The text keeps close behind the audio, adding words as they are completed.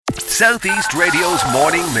Southeast Radio's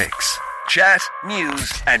morning mix. Chat,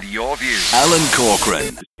 news and your views. Alan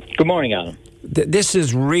Corcoran. Good morning, Alan. This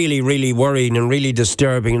is really, really worrying and really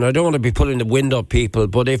disturbing, and I don't want to be putting the wind up people,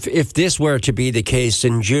 but if this were to be the case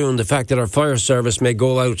in June, the fact that our fire service may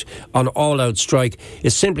go out on all-out strike,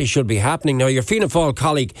 it simply should be happening. Now, your Fianna Fáil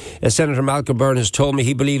colleague, Senator Malcolm Byrne, has told me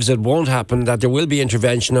he believes it won't happen, that there will be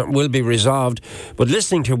intervention, it will be resolved. But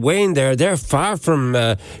listening to Wayne there, they're far from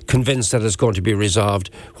convinced that it's going to be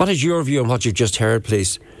resolved. What is your view on what you've just heard,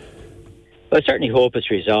 please? Well, I certainly hope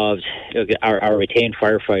it's resolved. Look, our retained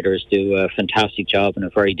firefighters do a fantastic job in a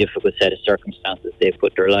very difficult set of circumstances. They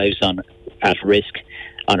put their lives at risk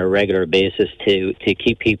on a regular basis to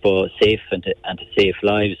keep people safe and to save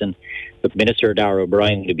lives. And look, Minister Darragh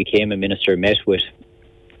O'Brien, who became a minister, met with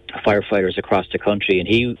firefighters across the country, and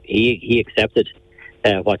he accepted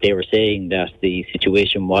what they were saying, that the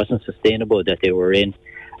situation wasn't sustainable that they were in.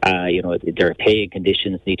 Their pay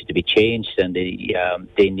conditions needed to be changed, and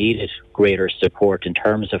they needed greater support in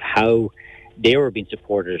terms of how they were being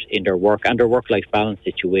supported in their work and their work-life balance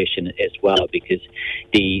situation as well, because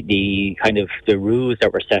the rules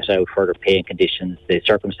that were set out for their pay and conditions, the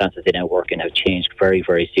circumstances they now work in have changed very,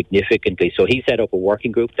 very significantly. So he set up a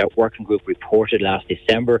working group. That working group reported last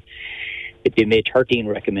December. They made 13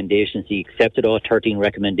 recommendations. He accepted all 13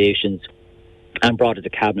 recommendations and brought it to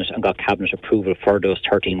Cabinet and got Cabinet approval for those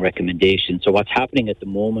 13 recommendations. So what's happening at the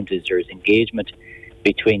moment is there's engagement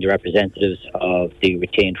between the representatives of the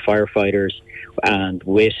retained firefighters and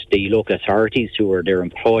with the local authorities, who are their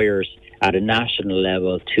employers, at a national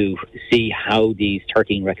level, to see how these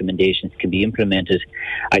 13 recommendations can be implemented,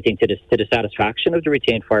 I think, to the satisfaction of the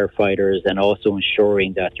retained firefighters, and also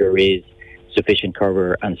ensuring that there is sufficient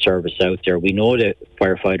cover and service out there. We know that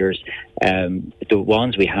firefighters, the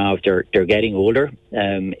ones we have, they're getting older.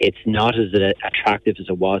 It's not as attractive as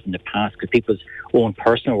it was in the past, because people's own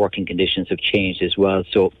personal working conditions have changed as well.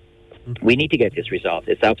 So we need to get this resolved.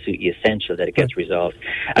 It's absolutely essential that it gets resolved.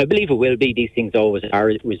 I believe it will be. These things always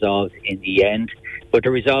are resolved in the end, but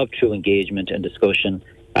they're resolved through engagement and discussion.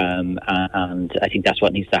 And I think that's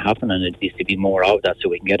what needs to happen, and it needs to be more of that, so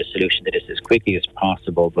we can get a solution to this as quickly as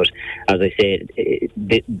possible. But as I say,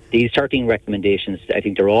 these 13 recommendations, I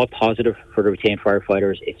think they're all positive for the retained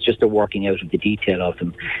firefighters. It's just the working out of the detail of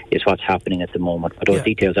them is what's happening at the moment, but those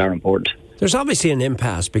details are important. There's obviously an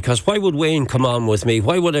impasse, because why would Wayne come on with me?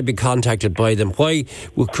 Why would I be contacted by them? Why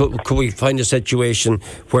could we find a situation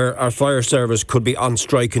where our fire service could be on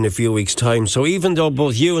strike in a few weeks' time? So even though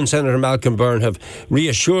both you and Senator Malcolm Byrne have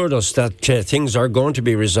reassured us that things are going to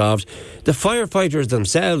be resolved, the firefighters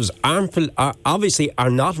themselves obviously are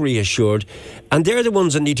not reassured, and they're the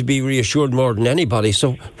ones that need to be reassured more than anybody.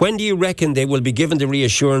 So when do you reckon they will be given the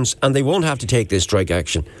reassurance and they won't have to take this strike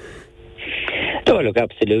action? No, look,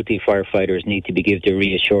 absolutely, firefighters need to be given the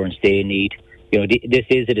reassurance they need. This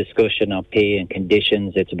is a discussion on pay and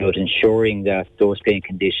conditions. It's about ensuring that those pay and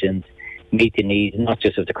conditions meet the needs, not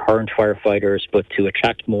just of the current firefighters, but to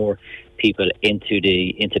attract more people into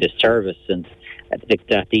the service. And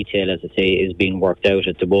that detail, as I say, is being worked out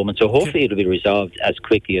at the moment. So hopefully it'll be resolved as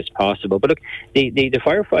quickly as possible. But look, the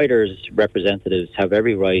firefighters' representatives have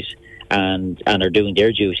every right and are doing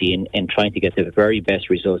their duty in trying to get the very best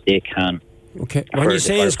results they can. Okay. When you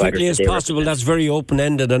say as quickly as possible, that's very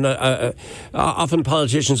open-ended, and often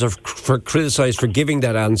politicians are criticised for giving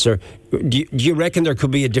that answer. Do you reckon there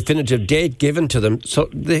could be a definitive date given to them so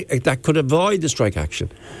that could avoid the strike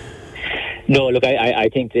action? No, look, I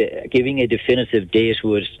think that giving a definitive date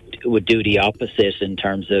would do the opposite, in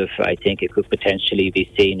terms of, I think it could potentially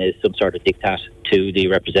be seen as some sort of diktat to the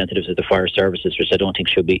representatives of the fire services, which I don't think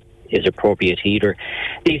is appropriate either.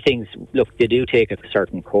 These things, look, they do take a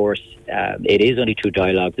certain course. It is only through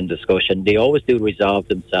dialogue and discussion. They always do resolve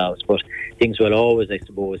themselves, but things will always, I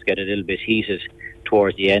suppose, get a little bit heated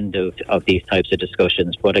towards the end of these types of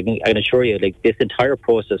discussions. But I can assure you, this entire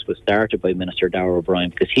process was started by Minister Darragh O'Brien,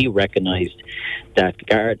 because he recognised that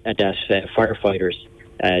firefighters,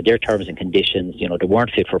 their terms and conditions, they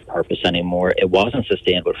weren't fit for purpose anymore. It wasn't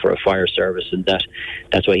sustainable for a fire service, and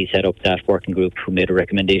that's why he set up that working group who made the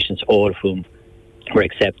recommendations, all of whom were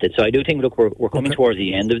accepted. So I do think, look, we're coming towards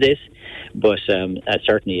the end of this, but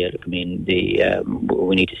certainly, we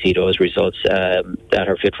need to see those results that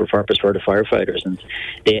are fit for purpose for the firefighters, and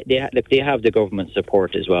they have the government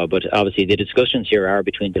support as well. But obviously, the discussions here are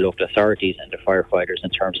between the local authorities and the firefighters in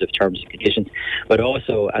terms of terms and conditions, but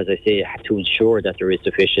also, as I say, to ensure that there is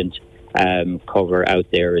sufficient cover out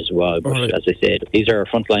there as well. But as I said, these are our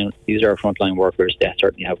frontline workers. They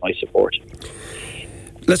certainly have my support.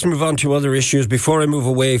 Let's move on to other issues. Before I move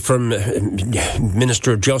away from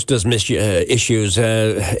Minister of Justice issues,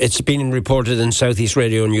 it's been reported in South East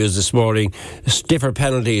Radio News this morning, stiffer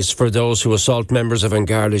penalties for those who assault members of An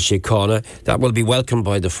Garda Síochána. That will be welcomed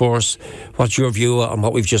by the force. What's your view on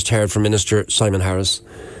what we've just heard from Minister Simon Harris?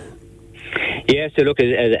 Yeah, so look,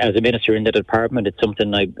 as a minister in the department, it's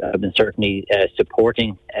something I've been certainly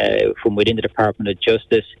supporting from within the Department of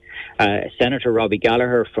Justice. Senator Robbie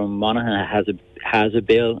Gallagher from Monaghan has a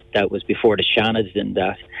bill that was before the Shannons in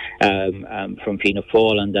that from Fianna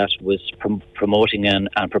Fáil, and that was promoting and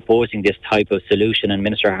proposing this type of solution. And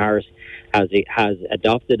Minister Harris has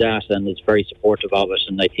adopted that and is very supportive of it.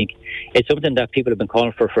 And I think it's something that people have been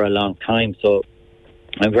calling for a long time. So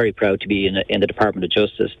I'm very proud to be in the Department of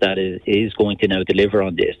Justice that is going to now deliver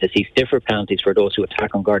on this, to see stiffer penalties for those who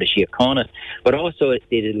attack An Garda Síochána, but also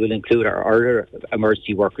it will include our other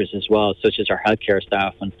emergency workers as well, such as our healthcare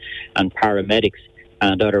staff and paramedics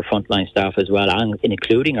and other frontline staff as well, and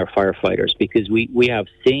including our firefighters, because we have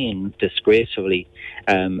seen disgracefully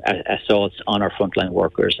assaults on our frontline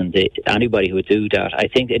workers, and anybody who would do that, I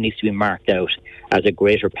think it needs to be marked out as a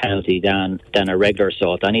greater penalty than a regular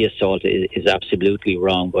assault. Any assault is absolutely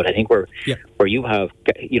wrong, but I think where you have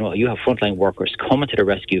frontline workers coming to the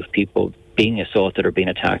rescue of people being assaulted or being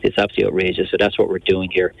attacked, it's absolutely outrageous. So that's what we're doing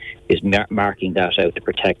here, is marking that out to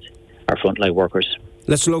protect our frontline workers.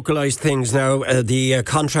 Let's localise things now. The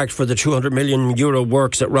contract for the €200 million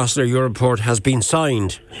works at Rosslare Europort has been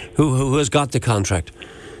signed. Who has got the contract?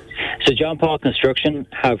 So John Paul Construction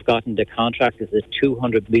have gotten the contract. It's a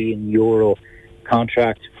 €200 million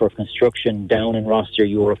contract for construction down in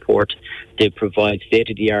Rosslare Europort. They provide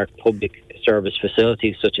state-of-the-art public service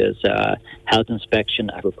facilities such as health inspection,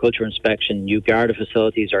 agriculture inspection, new Garda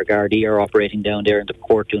facilities. Our Gardaí are operating down there in the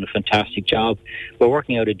port, doing a fantastic job. We're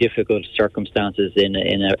working out of difficult circumstances in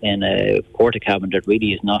a porta cabin that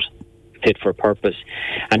really is not fit for purpose.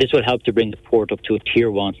 And this will help to bring the port up to a Tier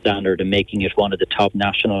 1 standard and making it one of the top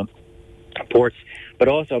national ports, but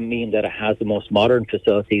also mean that it has the most modern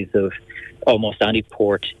facilities of almost any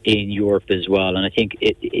port in Europe as well. And I think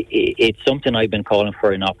it's something I've been calling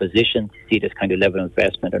for in opposition, to see this kind of level of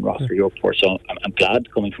investment in Rosslare Europort. So I'm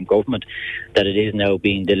glad, coming from government, that it is now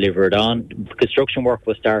being delivered on. Construction work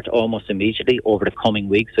will start almost immediately over the coming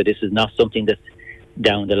weeks, so this is not something that's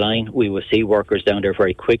down the line. We will see workers down there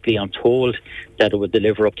very quickly. I'm told that it will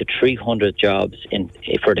deliver up to 300 jobs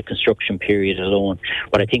for the construction period alone.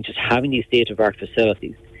 But I think just having these state-of-the-art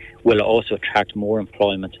facilities will also attract more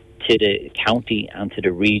employment to the county and to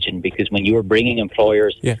the region, because when you're bringing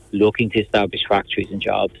employers looking to establish factories and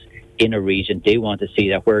jobs in a region, they want to see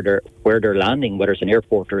that where they're landing, whether it's an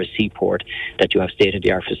airport or a seaport, that you have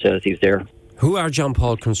state-of-the-art facilities there. Who are John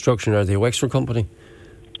Paul Construction? Are they a Wexford company?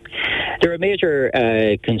 They're a major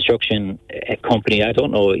construction company. I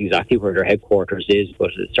don't know exactly where their headquarters is,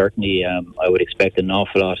 but certainly I would expect an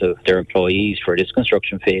awful lot of their employees for this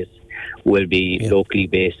construction phase will be locally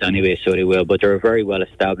based anyway, so they will. But they're a very well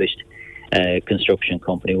established construction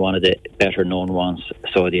company, one of the better known ones,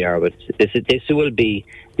 so they are. But this will be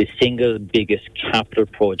the single biggest capital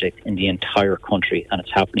project in the entire country, and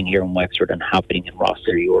it's happening here in Wexford and happening in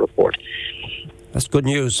Rosslare Europort. That's good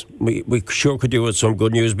news. We sure could do with some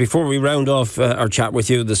good news. Before we round off our chat with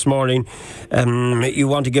you this morning, you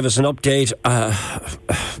want to give us an update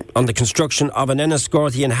on the construction of an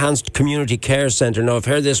Enniscorthy Enhanced Community Care Centre. Now, I've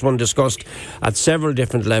heard this one discussed at several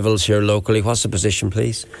different levels here locally. What's the position,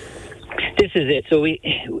 please? This is it. So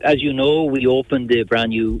as you know, we opened the brand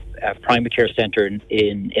new primary care centre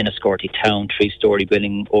in Enniscorthy town, 3-storey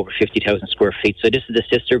building, over 50,000 square feet. So this is the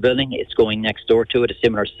sister building. It's going next door to it, a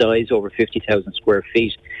similar size, over 50,000 square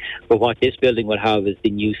feet. But what this building will have is the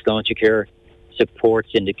new Sláinte care supports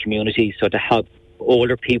in the community, so to help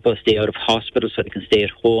older people stay out of hospital so they can stay at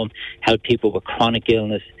home, help people with chronic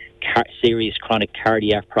illness, serious chronic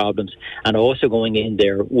cardiac problems, and also going in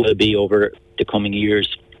there will be, over the coming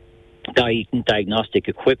years, diagnostic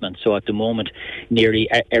equipment. So at the moment, nearly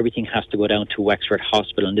everything has to go down to Wexford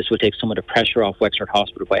Hospital, and this will take some of the pressure off Wexford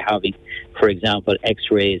Hospital by having, for example,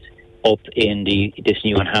 x-rays up in this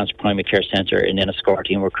new enhanced primary care centre in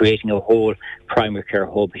Enniscorthy. And we're creating a whole primary care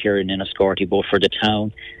hub here in Enniscorthy, both for the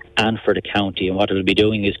town and for the county. And what it'll be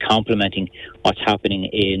doing is complementing what's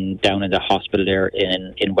happening down in the hospital there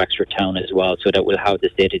in Wexford town as well, so that we'll have the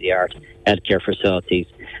state-of-the-art healthcare facilities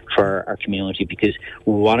for our community. Because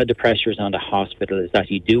one of the pressures on the hospital is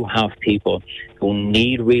that you do have people who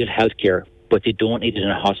need real healthcare but they don't need it in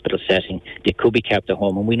a hospital setting. They could be kept at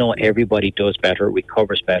home, and we know everybody does better,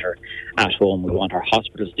 recovers better at home. We want our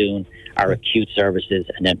hospitals doing our acute services,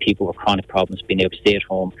 and then people with chronic problems being able to stay at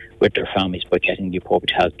home with their families by getting the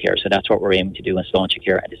appropriate health care. So that's what we're aiming to do in Sláinte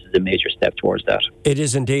Care, and this is a major step towards that. It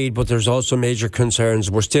is indeed, but there's also major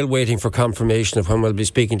concerns. We're still waiting for confirmation of when we'll be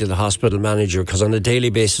speaking to the hospital manager, because on a daily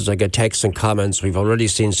basis I get texts and comments. We've already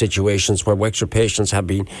seen situations where Wexford patients have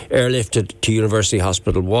been airlifted to University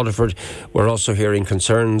Hospital Waterford. We're also hearing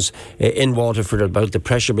concerns in Waterford about the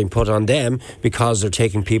pressure being put on them because they're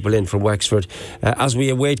taking people in from Wexford. As we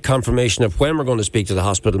await confirmation of when we're going to speak to the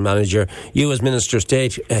hospital manager, you as Minister of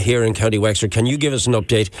State here in County Wexford, can you give us an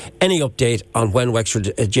update, any update on when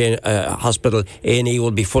Wexford Hospital A&E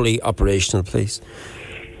will be fully operational, please?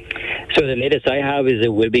 So the latest I have is it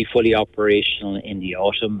will be fully operational in the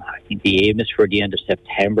autumn. I think the aim is for the end of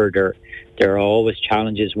September. There are always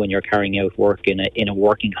challenges when you're carrying out work in a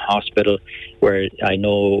working hospital, where I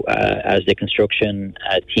know as the construction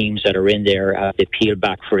teams that are in there, they peel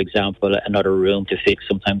back, for example, another room to fix.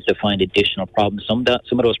 Sometimes they find additional problems. Some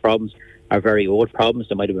of those problems are very old problems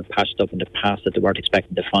that might have been patched up in the past that they weren't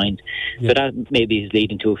expecting to find. Yeah. So that maybe is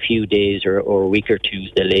leading to a few days or a week or two's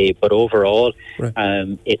delay. But overall, right,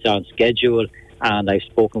 it's on schedule. And I've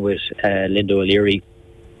spoken with Linda O'Leary,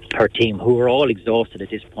 her team, who are all exhausted at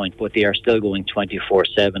this point, but they are still going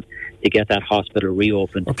 24/7 to get that hospital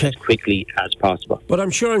reopened as quickly as possible. But I'm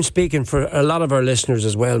sure I'm speaking for a lot of our listeners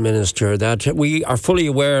as well, Minister, that we are fully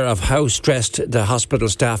aware of how stressed the hospital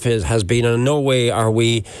staff has been, and in no way are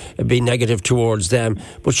we being negative towards them.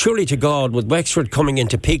 But surely to God, with Wexford coming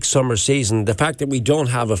into peak summer season, the fact that we don't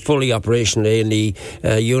have a fully operational A&E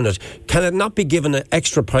unit, can it not be given an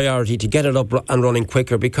extra priority to get it up and running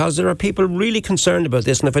quicker? Because there are people really concerned about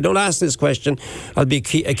this, and if I don't ask this question, I'll be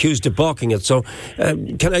accused of balking it. So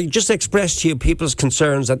can I just express to you people's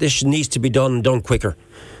concerns that this needs to be done quicker?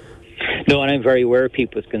 No, and I'm very aware of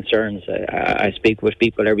people's concerns. I speak with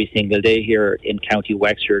people every single day here in County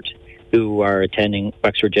Wexford who are attending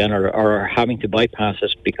Wexford General or are having to bypass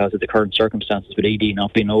it because of the current circumstances with ED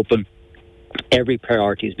not being open. Every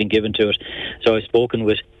priority has been given to it. So I've spoken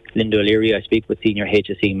with Linda O'Leary, I speak with senior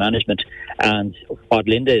HSE management, and what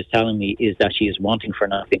Linda is telling me is that she is wanting for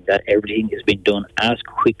nothing, that everything has been done as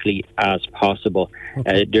quickly as possible.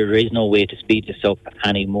 There is no way to speed this up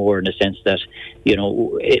anymore, in the sense that,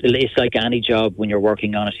 it's like any job when you're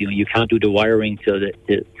working on it. You can't do the wiring till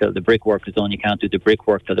the brickwork is done. You can't do the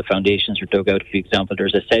brickwork till the foundations are dug out, for example.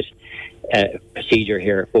 There's a set procedure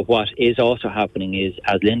here. But what is also happening is,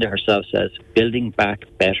 as Linda herself says, building back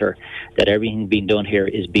better, that everything being done here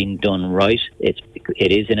is being done right. It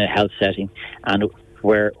is in a health setting, and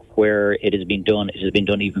where it has been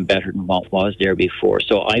done even better than what was there before.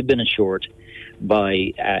 So I've been assured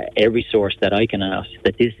by every source that I can ask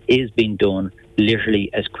that this is being done literally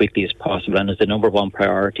as quickly as possible, and is the number one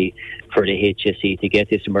priority for the HSE to get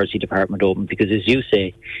this emergency department open, because, as you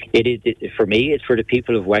say, for me, it's for the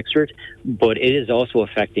people of Wexford, but it is also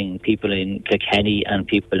affecting people in Kilkenny and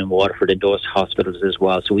people in Waterford and those hospitals as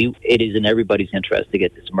well. So it is in everybody's interest to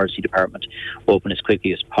get this emergency department open as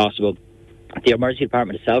quickly as possible. The emergency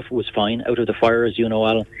department itself was fine out of the fire, as you know,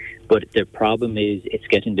 Alan, but the problem is it's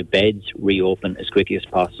getting the beds reopened as quickly as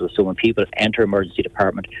possible. So when people enter emergency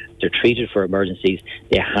department, they're treated for emergencies.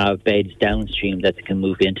 They have beds downstream that they can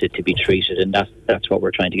move into to be treated, and that's what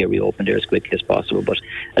we're trying to get reopened there as quickly as possible. But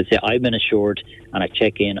I'd say I've been assured, and I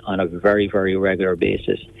check in on a very, very regular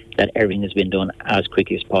basis, that everything has been done as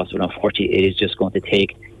quickly as possible. Unfortunately, it is just going to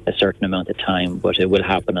take a certain amount of time, but it will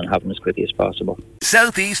happen and happen as quickly as possible.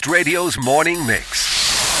 Southeast Radio's morning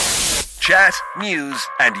mix. Chat, news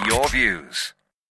and your views.